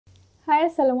Hai,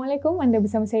 Assalamualaikum. Anda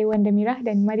bersama saya Wanda Mirah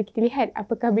dan mari kita lihat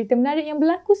apakah berita menarik yang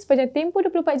berlaku sepanjang tempoh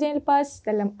 24 jam yang lepas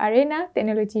dalam arena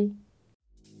teknologi.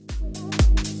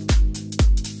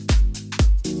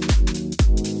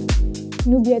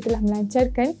 Nubia telah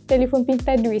melancarkan telefon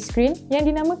pintar dwi-skrin yang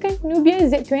dinamakan Nubia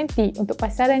Z20 untuk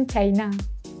pasaran China.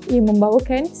 Ia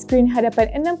membawakan skrin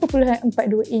hadapan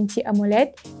 6.42 inci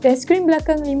AMOLED dan skrin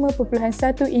belakang 5.1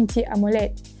 inci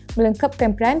AMOLED.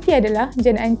 Melengkapkan peranti adalah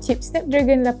janaan chip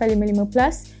Snapdragon 855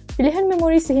 Plus, pilihan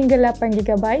memori sehingga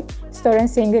 8GB, storan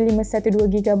sehingga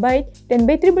 512GB dan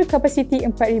bateri berkapasiti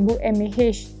 4000 mAh.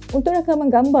 Untuk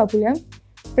rakaman gambar pula,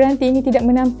 peranti ini tidak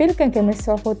menampilkan kamera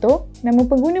swafoto,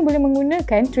 namun pengguna boleh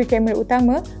menggunakan tri-kamera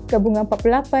utama gabungan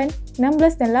 48,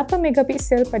 16 dan 8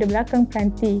 megapiksel pada belakang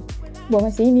peranti. Buat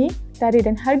masa ini, tarikh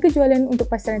dan harga jualan untuk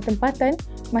pasaran tempatan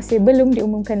masih belum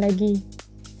diumumkan lagi.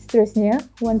 Seterusnya,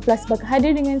 OnePlus bakal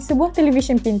hadir dengan sebuah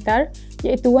televisyen pintar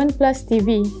iaitu OnePlus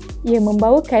TV. Ia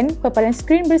membawakan paparan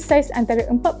skrin bersaiz antara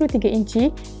 43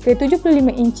 inci ke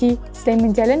 75 inci selain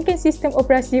menjalankan sistem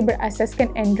operasi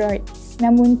berasaskan Android.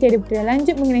 Namun, tiada berita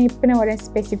lanjut mengenai penawaran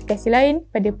spesifikasi lain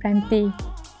pada peranti.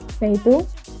 Selain itu,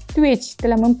 Twitch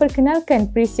telah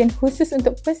memperkenalkan perisian khusus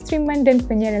untuk penstreaman dan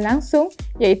penyiaran langsung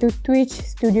iaitu Twitch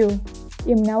Studio.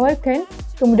 Ia menawarkan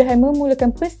kemudahan memulakan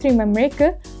penstreaman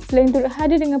mereka selain turut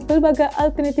hadir dengan pelbagai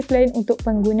alternatif lain untuk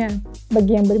pengguna.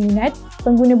 Bagi yang berminat,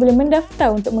 pengguna boleh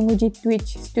mendaftar untuk menguji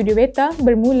Twitch Studio Beta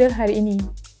bermula hari ini.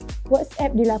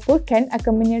 WhatsApp dilaporkan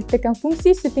akan menyertakan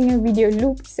fungsi suntingan video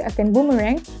loop seakan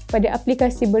boomerang pada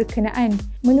aplikasi berkenaan.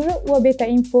 Menurut Wabeta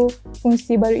Info,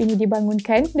 fungsi baru ini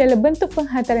dibangunkan dalam bentuk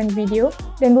penghantaran video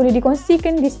dan boleh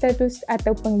dikongsikan di status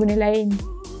atau pengguna lain.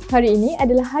 Hari ini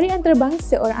adalah Hari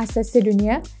Antarabangsa Orang Asal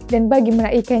Sedunia dan bagi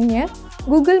meraihkannya,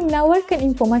 Google menawarkan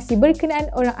informasi berkenaan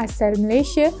orang asal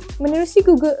Malaysia menerusi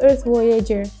Google Earth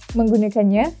Voyager.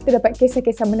 Menggunakannya, terdapat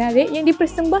kisah-kisah menarik yang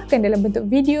dipersembahkan dalam bentuk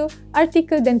video,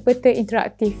 artikel dan peta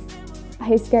interaktif.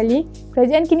 Akhir sekali,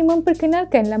 kerajaan kini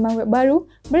memperkenalkan laman web baru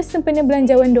bersempena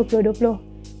Belanjawan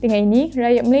 2020. Dengan ini,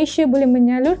 rakyat Malaysia boleh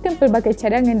menyalurkan pelbagai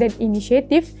cadangan dan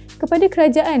inisiatif kepada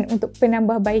kerajaan untuk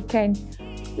penambahbaikan.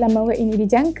 Laman web ini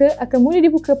dijangka akan mula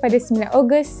dibuka pada 9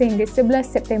 Ogos sehingga 11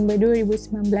 September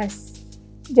 2019.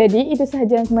 Jadi, itu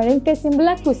sahaja yang meringkas yang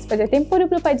berlaku sepanjang tempoh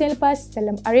 24 jam lepas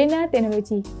dalam arena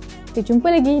teknologi. Kita jumpa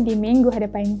lagi di minggu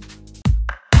hadapan.